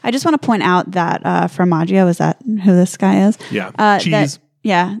I just want to point out that Formaggio, is that who this guy is? Yeah. Cheese.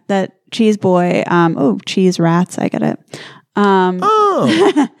 That cheese boy. Cheese rats. I get it.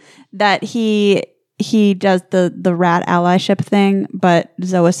 That he does the rat allyship thing, but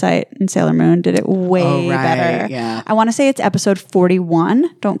Zoisite and Sailor Moon did it way better. Yeah. I want to say it's episode 41.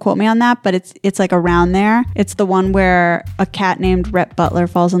 Don't quote me on that, but it's like around there. It's the one where a cat named Rhett Butler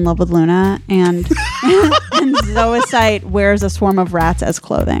falls in love with Luna, and and Zoisite wears a swarm of rats as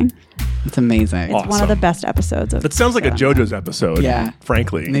clothing. It's amazing. It's one of the best episodes of That sounds like a JoJo's episode. Yeah.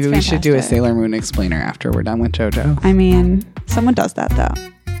 Frankly. Maybe we should do a Sailor Moon explainer after we're done with JoJo. I mean, someone does that though.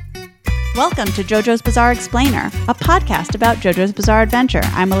 Welcome to JoJo's Bizarre Explainer, a podcast about JoJo's Bizarre Adventure.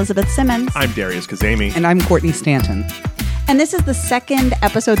 I'm Elizabeth Simmons. I'm Darius Kazemi. And I'm Courtney Stanton. And this is the second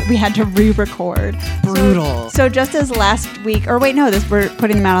episode that we had to re-record. Brutal. So just as last week, or wait, no, we're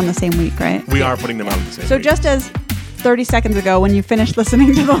putting them out on the same week, right? We are putting them out on the same So week. just as 30 seconds ago, when you finished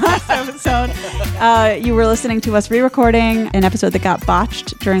listening to the last episode, you were listening to us re-recording an episode that got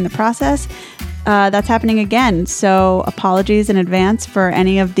botched during the process. That's happening again. So apologies in advance for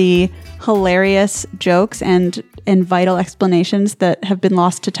any of the hilarious jokes and vital explanations that have been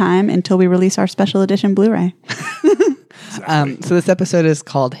lost to time until we release our special edition Blu-ray. So this episode is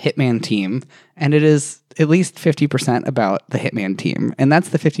called Hitman Team, and it is at least 50% about the Hitman team. And that's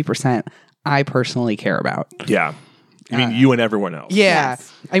the 50% I personally care about. Yeah. I mean, you and everyone else. Yeah.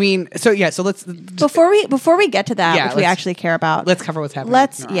 Yes. I mean, so let's... Before we get to that, which we actually care about, Let's cover what's happening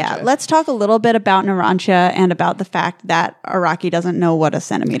Let's with Narancia. let's talk a little bit about Narancia and about the fact that Araki doesn't know what a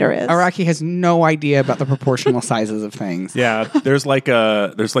centimeter is. Araki has no idea about the proportional sizes of things. Yeah. There's like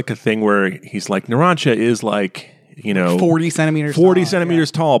a thing where he's like, Narancia is like, 40 centimeters 40 tall,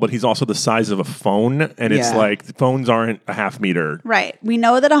 centimeters tall, but he's also the size of a phone. And it's Yeah. like, phones aren't a half meter. Right. We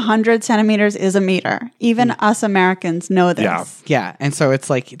know that 100 centimeters is a meter. Even us Americans know this. Yeah. Yeah, and so it's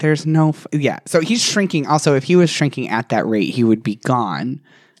like there's no... so he's shrinking. Also, if he was shrinking at that rate, he would be gone.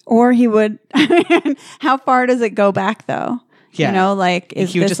 Or he would... How far does it go back, though? Yeah.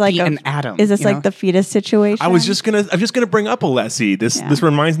 Is He would this just like be a, an atom, Is this you like know? the fetus situation? I'm just gonna bring up Alessi. This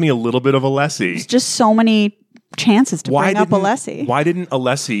reminds me a little bit of Alessi. There's just so many chances to bring up Alessi. Why didn't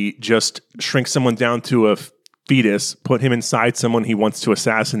Alessi just shrink someone down to a fetus, put him inside someone he wants to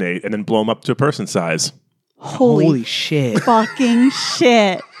assassinate, and then blow him up to a person size? Holy shit. fucking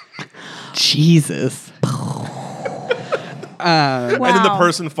shit. Jesus. Wow. And then the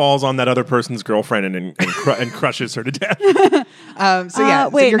person falls on that other person's girlfriend and crushes her to death.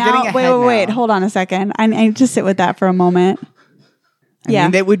 Wait, you're getting ahead wait. now. Hold on a second. I need to sit with that for a moment. I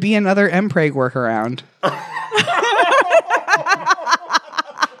mean, that would be another Mpreg workaround.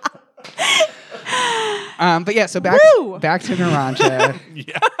 But yeah, so back to Narancia.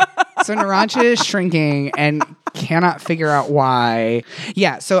 So Narancia is shrinking and cannot figure out why.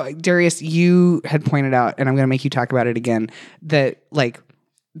 Yeah, so Darius, you had pointed out, and I'm going to make you talk about it again, that like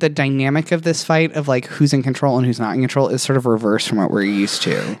the dynamic of this fight of like who's in control and who's not in control is sort of reversed from what we're used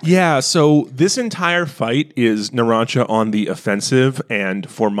to. Yeah, so this entire fight is Narancia on the offensive and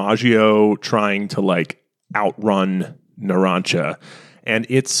Formaggio trying to like outrun Narancia. And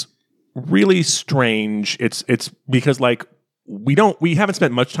it's really strange. It's because like we haven't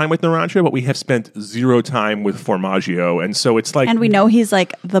spent much time with Narancia, but we have spent zero time with Formaggio. And so it's like... And we know he's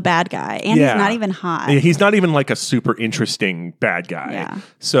like the bad guy. And he's not even hot. He's not even like a super interesting bad guy. Yeah.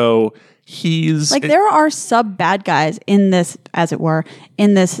 So he's... Like there are sub bad guys in this, as it were,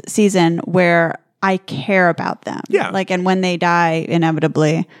 in this season where I care about them. Yeah. Like, and when they die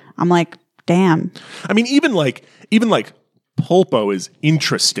inevitably, I'm like, damn. I mean, even like Pulpo is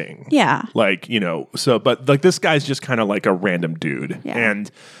interesting. Yeah. Like, but like this guy's just kind of like a random dude. Yeah.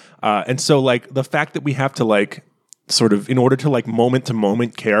 And so like the fact that we have to like sort of, in order to like moment to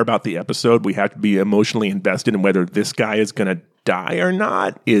moment care about the episode, we have to be emotionally invested in whether this guy is going to die or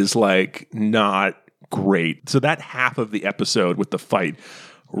not is like not great. So that half of the episode with the fight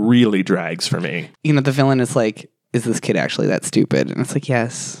really drags for me. The villain is like, is this kid actually that stupid? And it's like,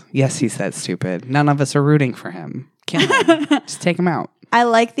 yes, he's that stupid. None of us are rooting for him. Kill him. Just take him out. I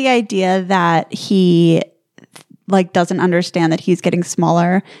like the idea that he like doesn't understand that he's getting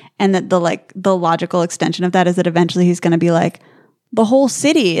smaller, and that the logical extension of that is that eventually he's going to be like, the whole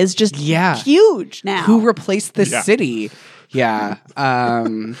city is just huge now. Who replaced this city? Yeah.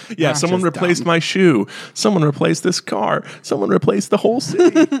 Yeah, someone replaced my shoe. Someone replaced this car. Someone replaced the whole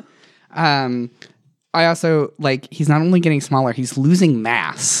city. I also like he's not only getting smaller, he's losing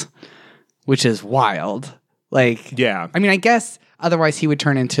mass, which is wild. Like, yeah. I mean, I guess otherwise he would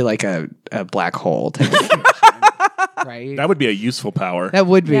turn into like a black hole type of thing, right? That would be a useful power. That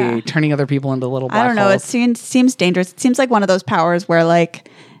would be turning other people into little black holes. I don't know. It seems dangerous. It seems like one of those powers where like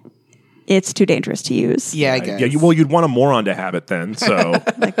it's too dangerous to use. Yeah, I guess. Yeah, you'd want a moron to have it then. So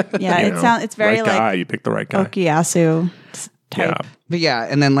It's very right like guy. You picked the right guy. Okuyasu type. Yeah. But yeah,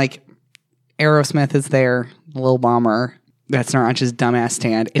 and then like Aerosmith is there, Lil Bomber. That's Narancha's dumbass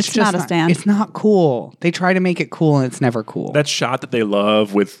stand. It's just not a stand. It's not cool. They try to make it cool, and it's never cool. That shot that they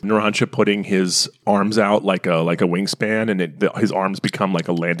love with Narancia putting his arms out like a wingspan, and his arms become like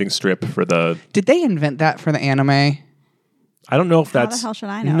a landing strip for the. Did they invent that for the anime? I don't know if How that's. the hell should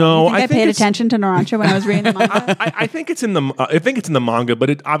I know? No, I paid it's- attention to Narancia when I was reading the manga. I think it's in the. I think it's in the manga, but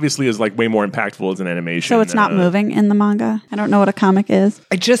it obviously is like way more impactful as an animation. So it's not moving in the manga. I don't know what a comic is.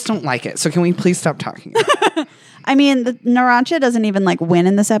 I just don't like it. So can we please stop talking about it? I mean, the Narancia doesn't even like win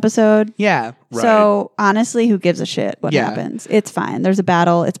in this episode. Yeah. Right. So honestly, who gives a shit what Yeah. happens? It's fine. There's a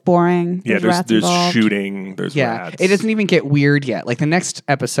battle. It's boring. Yeah, There's rats there's involved. shooting. There's Yeah. rats. It doesn't even get weird yet. Like the next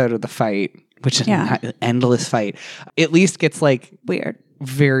episode of the fight, which is an endless fight, at least gets like Weird.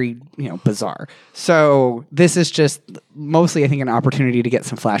 very, bizarre. So this is just mostly, I think, an opportunity to get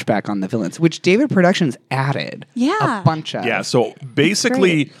some flashback on the villains, which David Productions added Yeah. a bunch of. Yeah, so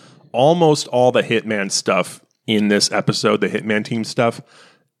basically, almost all the Hitman stuff in this episode, the Hitman team stuff,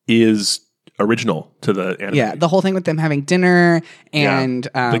 is original to the anime. Yeah, the whole thing with them having dinner and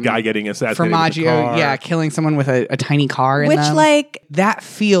the guy getting assassinated. with the Formaggio, car. killing someone with a tiny car in Which them. like That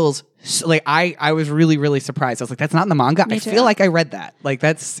feels like I was really, really surprised. I was like, that's not in the manga. I too. feel like I read that. Like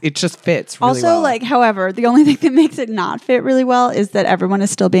it just fits really also well. like, however, the only thing that makes it not fit really well is that everyone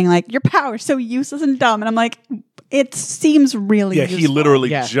is still being like, your power's so useless and dumb. And I'm like, it seems really Yeah, he useful. literally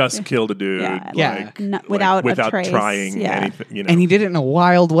Yeah. just killed a dude. Yeah, Yeah. without a trace. trying Yeah. anything. And he did it in a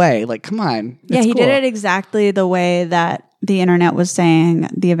wild way. Like, come on. Yeah, It's he cool. did it exactly the way that the internet was saying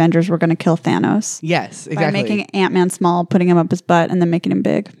the Avengers were going to kill Thanos. Yes, exactly. By making Ant-Man small, putting him up his butt, and then making him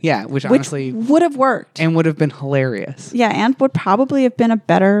big. yeah, which Which honestly would have worked. and would have been hilarious. Yeah, and would probably have been a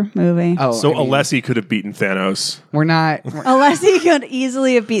better movie. Oh, So I mean, Alessi could have beaten Thanos. we're not. Unless he could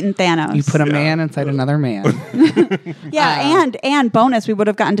easily have beaten Thanos. You put a man inside another man. Yeah, and bonus, we would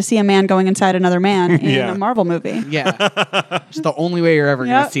have gotten to see a man going inside another man in Yeah. a Marvel movie. Yeah, it's the only way you're ever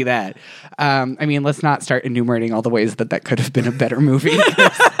going Yep. to see that. I mean, let's not start enumerating all the ways that could have been a better movie.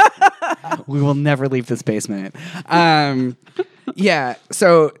 We will never leave this basement. Yeah,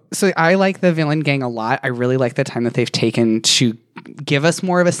 so I like the villain gang a lot. I really like the time that they've taken to give us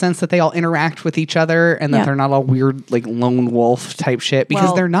more of a sense that they all interact with each other and that Yeah. they're not all weird like lone wolf type shit because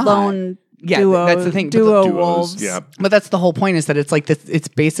Well, they're not. lone Yeah, duo, that's the thing. But Duo Duos, wolves. yeah. But that's the whole point is that it's like this, it's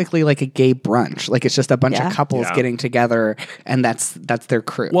basically like a gay brunch. Like it's just a bunch Yeah. of couples Yeah. getting together and that's their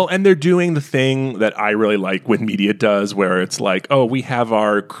crew. Well, and they're doing the thing that I really like when media does, where it's like, oh, we have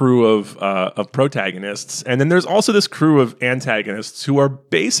our crew of protagonists, and then there's also this crew of antagonists who are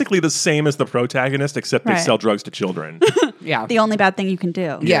basically the same as the protagonist, except they Right. sell drugs to children. yeah. The only bad thing you can do.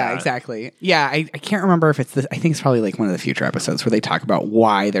 Yeah, Yeah. exactly. Yeah, I can't remember if it's I think it's probably like one of the future episodes where they talk about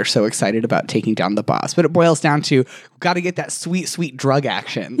why they're so excited about taking down the boss. But it boils down to got to get that sweet, sweet drug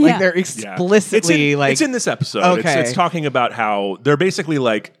action. Like Yeah. they're Yeah. explicitly it's in this episode. Okay. It's talking about how they're basically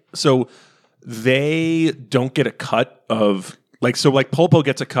like, so they don't get a cut of. Like Polpo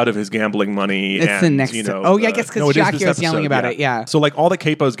gets a cut of his gambling money. It's and, the next- you know, oh, yeah, I guess 'cause no, it is Jackie this was yelling episode, about it, yeah. So like all the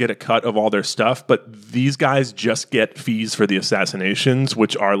capos get a cut of all their stuff, but these guys just get fees for the assassinations,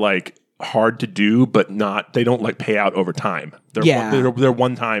 which are like hard to do, but not. They don't like pay out over time. They're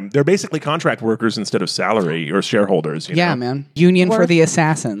one time. They're basically contract workers instead of salary or shareholders. You yeah, know? man. Union for Worth- the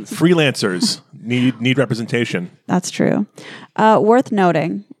assassins. Freelancers need representation. That's true. Worth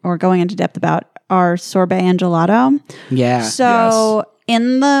noting, or going into depth about, are sorbet and gelato. Yeah. So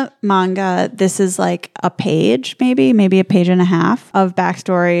in the manga, this is like a page, maybe a page and a half of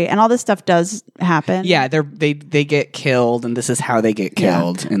backstory, and all this stuff does happen. Yeah, they get killed, and this is how they get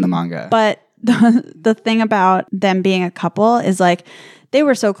killed in the manga. But the thing about them being a couple is like they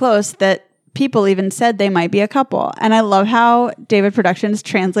were so close that people even said they might be a couple. And I love how David Productions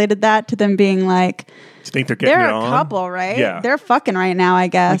translated that to them being like, You think they're getting they're it a on? couple, right? Yeah. They're fucking right now, I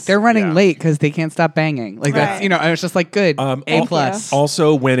guess. they're running Yeah. late because they can't stop banging. Like that's Right. I was just like, good, A plus.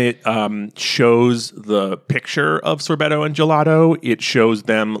 Also, when it shows the picture of Sorbetto and Gelato, it shows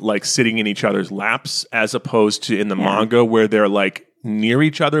them like sitting in each other's laps, as opposed to in the manga where they're like near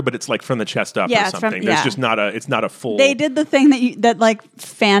each other, but it's like from the chest up Yeah, or it's from- something. There's yeah. just it's not a full. They did the thing that like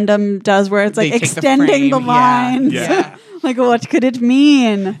fandom does where it's like They take the extending the frame, yeah. lines. Yeah. Like, what could it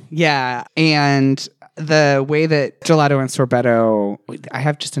mean? Yeah, and the way that Gelato and Sorbetto, I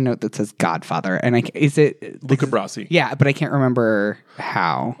have just a note that says Godfather, and is it Luca Brasi. Yeah, but I can't remember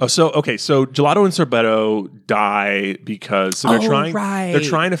how. Oh, so Gelato and Sorbetto die because they're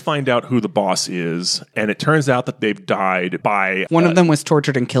trying to find out who the boss is, and it turns out that they've died by one of them was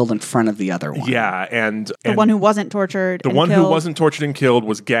tortured and killed in front of the other one. Yeah, and the one who wasn't tortured. The one who wasn't tortured and killed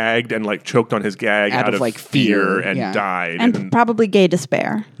was gagged and like choked on his gag out of like fear and died, and probably gay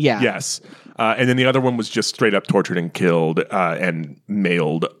despair. Yeah. Yes. And then the other one was just straight up tortured and killed and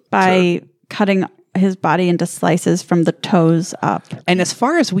mailed by cutting his body into slices from the toes up. And as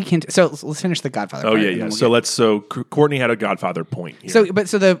far as we can, so let's finish the Godfather. Oh yeah. So Courtney had a Godfather point here. So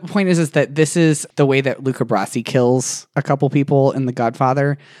the point is that this is the way that Luca Brasi kills a couple people in the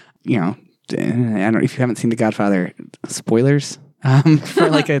Godfather. You know, I don't know if you haven't seen the Godfather. Spoilers. For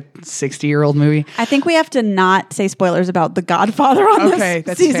like a 60-year-old movie. I think we have to not say spoilers about The Godfather on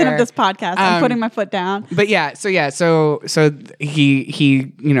this season fair. Of this podcast. I'm putting my foot down. But so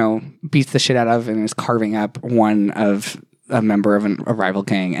he beats the shit out of and is carving up one of a member of a rival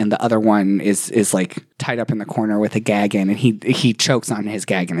gang, and the other one is like tied up in the corner with a gag in, and he chokes on his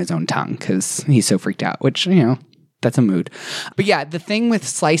gag in his own tongue because he's so freaked out, which, you know, that's a mood. But yeah, the thing with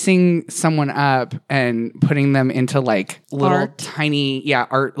slicing someone up and putting them into like little tiny,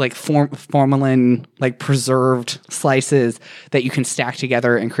 art, like formalin, like preserved slices that you can stack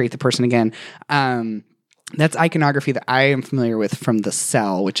together and create the person again. That's iconography that I am familiar with from The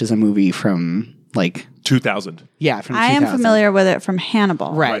Cell, which is a movie from like 2000. Yeah, from 2000. I am familiar with it from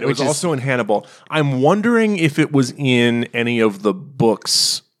Hannibal. Right. It was also in Hannibal. I'm wondering if it was in any of the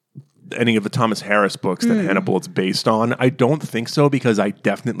books, any of the Thomas Harris books that Hannibal is based on. I don't think so, because I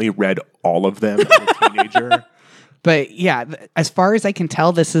definitely read all of them as a teenager. But yeah, as far as I can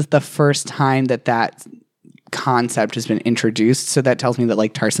tell, this is the first time that concept has been introduced. So that tells me that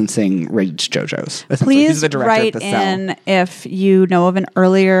like Tarsem Singh reads JoJo's. Please write in if you know of an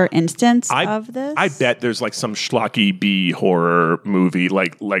earlier instance of this. I bet there's like some schlocky B horror movie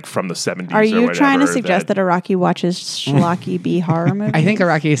like from the 70s. Are you or trying to suggest that Araki watches schlocky B horror movies? I think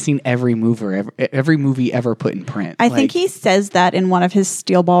Araki has seen every movie ever put in print. I think he says that in one of his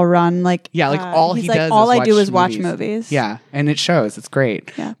Steel Ball Run. All he does all is I do is watch movies. Yeah, and it shows. It's great.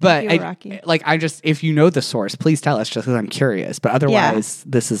 Yeah, but I just if you know the source, please tell us, just because I'm curious. But otherwise,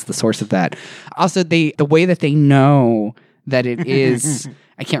 this is the source of that. Also, the way that they know that it is,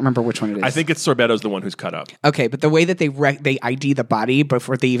 I can't remember which one it is. I think it's Sorbetto's the one who's cut up. Okay, but the way that they ID the body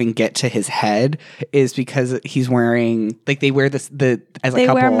before they even get to his head is because he's wearing, like, they wear this as a couple. They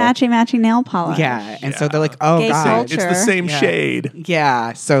wear matchy nail polish. Yeah, and so they're like, oh Gay god, culture. It's the same shade.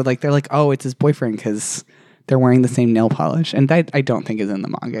 Yeah, so like they're like, oh, it's his boyfriend because they're wearing the same nail polish, and that I don't think is in the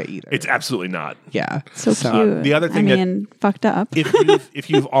manga either. It's absolutely not. Yeah, so cute. The other thing fucked up. if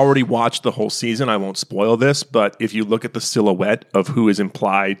you've already watched the whole season, I won't spoil this, but if you look at the silhouette of who is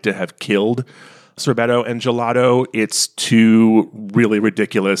implied to have killed Sorbetto and Gelato, it's two really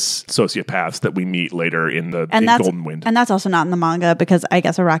ridiculous sociopaths that we meet later in Golden Wind. And that's also not in the manga, because I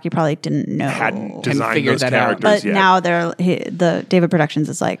guess Araki probably didn't know. Hadn't designed those characters But yet. now the David Productions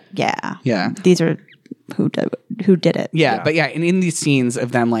is like, these are who did it. Yeah, but and in these scenes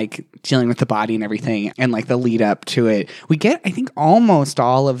of them like dealing with the body and everything, and like the lead up to it, we get, I think, almost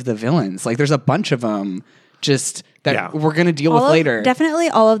all of the villains. Like there's a bunch of them just that we're going to deal with later. Definitely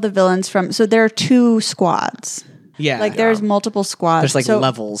all of the villains so there are two squads. Yeah. Like there's multiple squads. There's like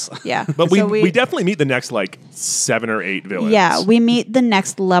levels. Yeah. But we definitely meet the next like 7 or 8 villains. Yeah, we meet the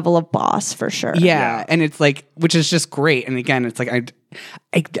next level of boss for sure. Yeah. And it's like, which is just great. And again, it's like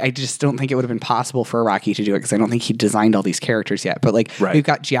I just don't think it would have been possible for Araki to do it, because I don't think he designed all these characters yet. But like we've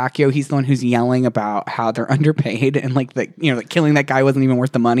got Gyakyo, he's the one who's yelling about how they're underpaid and like like killing that guy wasn't even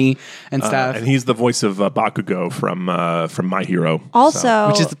worth the money and stuff. And he's the voice of Bakugo from My Hero. Also,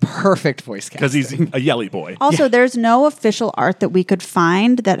 which is the perfect voice cast. Because he's a yelly boy. Also, there's no official art that we could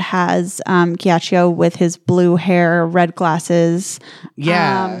find that has Gyakyo with his blue hair, red glasses.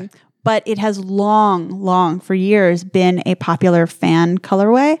 Yeah. But it has long, for years, been a popular fan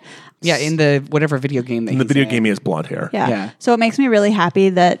colorway. Yeah, in the whatever video game in the video game, he has blonde hair. Yeah. So it makes me really happy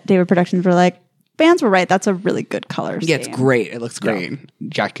that David Productions were like, fans were right. That's a really good color scheme. Yeah, it's great. It looks great.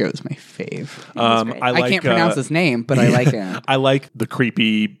 Gyakyo is my fave. I can't pronounce his name, but I like him. I like the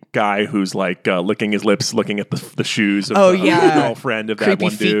creepy guy who's like licking his lips, looking at the shoes of the girlfriend of creepy that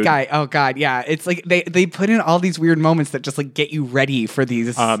one feet dude. guy. Oh god, yeah. It's like they put in all these weird moments that just like get you ready for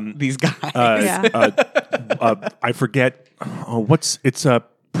these guys. I forget. It's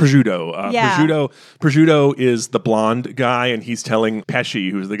Prosciutto. Prosciutto is the blonde guy, and he's telling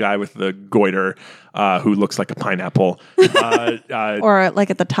Pesci, who's the guy with the goiter, who looks like a pineapple. Or like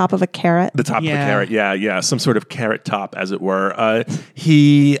at the top of a carrot. The top of a carrot, yeah. Some sort of carrot top, as it were.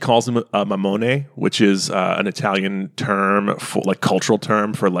 He calls him a mamone, which is an Italian term, for like cultural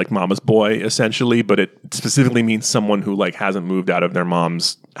term for like mama's boy, essentially. But it specifically means someone who like hasn't moved out of their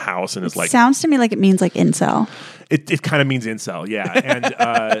mom's house and is like... Sounds to me like it means like incel. It kind of means incel,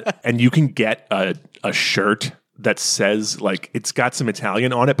 yeah. And you can get a shirt that says, like, it's got some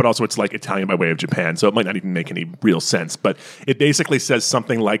Italian on it, but also it's like Italian by way of Japan, so it might not even make any real sense. But it basically says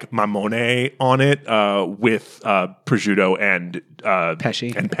something like mamone on it with prosciutto and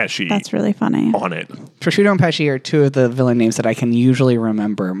pesci. That's really funny. On it. Prosciutto and pesci are two of the villain names that I can usually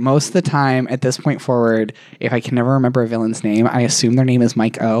remember. Most of the time, at this point forward, if I can never remember a villain's name, I assume their name is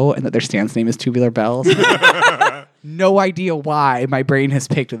Mike O and that their stance name is Tubular Bells. No idea why my brain has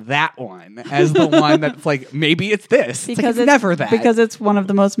picked that one as the one that's like, maybe it's this. Because it's never that. Because it's one of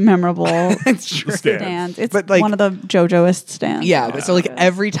the most memorable stands. It's but like, one of the JoJoist stands. Yeah. So like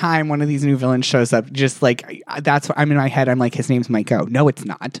every time one of these new villains shows up, just like, that's what I'm in my head. I'm like, his name's Mike O. No, it's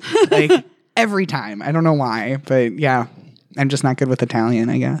not. Like every time. I don't know why, but yeah, I'm just not good with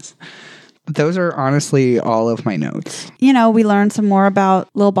Italian, I guess. Those are honestly all of my notes. You know, we learned some more about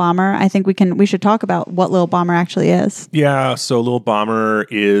Lil Bomber. I think we should talk about what Lil Bomber actually is. Yeah, so Lil Bomber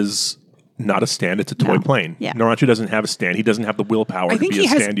is not a stand, it's a toy plane. Yeah. Naranchu doesn't have a stand. He doesn't have the willpower to be a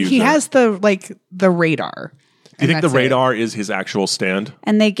stand user. He has the radar. Do you think the radar is his actual stand?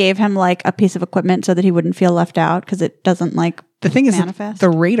 And they gave him like a piece of equipment so that he wouldn't feel left out because it doesn't like the thing manifest. Is the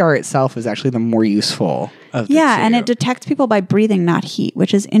radar itself is actually the more useful of the two. And it detects people by breathing, not heat,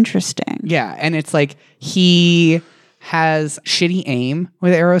 which is interesting. Yeah, and it's like he has shitty aim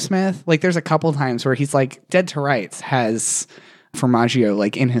with Aerosmith. Like there's a couple times where he's like dead to rights has Formaggio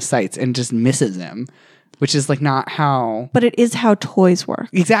like in his sights and just misses him, which is like not how... But it is how toys work.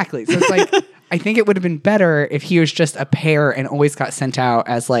 Exactly. So it's like... I think it would have been better if he was just a pair and always got sent out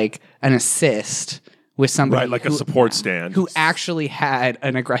as like an assist with somebody, right? Like a support stand who actually had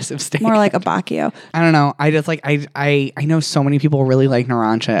an aggressive stand, more like a Bacchio. I don't know. I just like I know so many people really like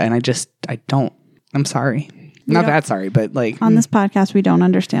Narancia, and I don't. I'm sorry, not that sorry, but like on this podcast we don't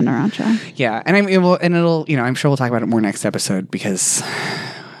understand Narancia. Yeah, and it'll I'm sure we'll talk about it more next episode because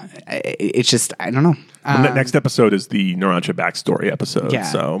it's just I don't know. The next episode is the Narancia backstory episode. Yeah,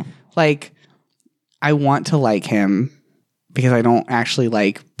 so like. I want to like him because I don't actually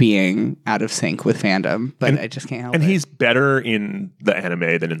like being out of sync with fandom, but I just can't help it. And he's better in the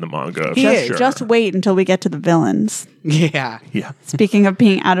anime than in the manga. He is. Sure. Just wait until we get to the villains. Yeah. Speaking of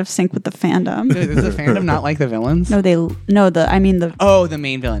being out of sync with the fandom. Does the fandom not like the villains? The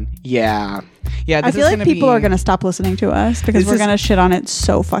main villain. Yeah. Yeah, I feel like people are going to stop listening to us because we're going to shit on it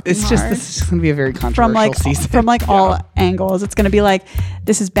so fucking hard. This is just going to be a very controversial season. From all angles. It's going to be like,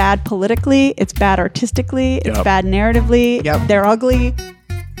 this is bad politically, it's bad artistically, it's bad narratively, they're ugly.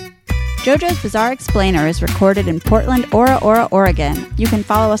 JoJo's Bizarre Explainer is recorded in Portland, Ora, Oregon. You can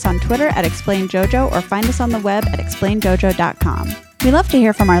follow us on Twitter at ExplainJojo or find us on the web at explainjojo.com. We love to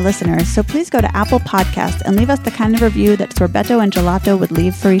hear from our listeners, so please go to Apple Podcasts and leave us the kind of review that Sorbetto and Gelato would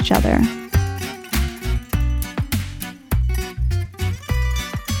leave for each other.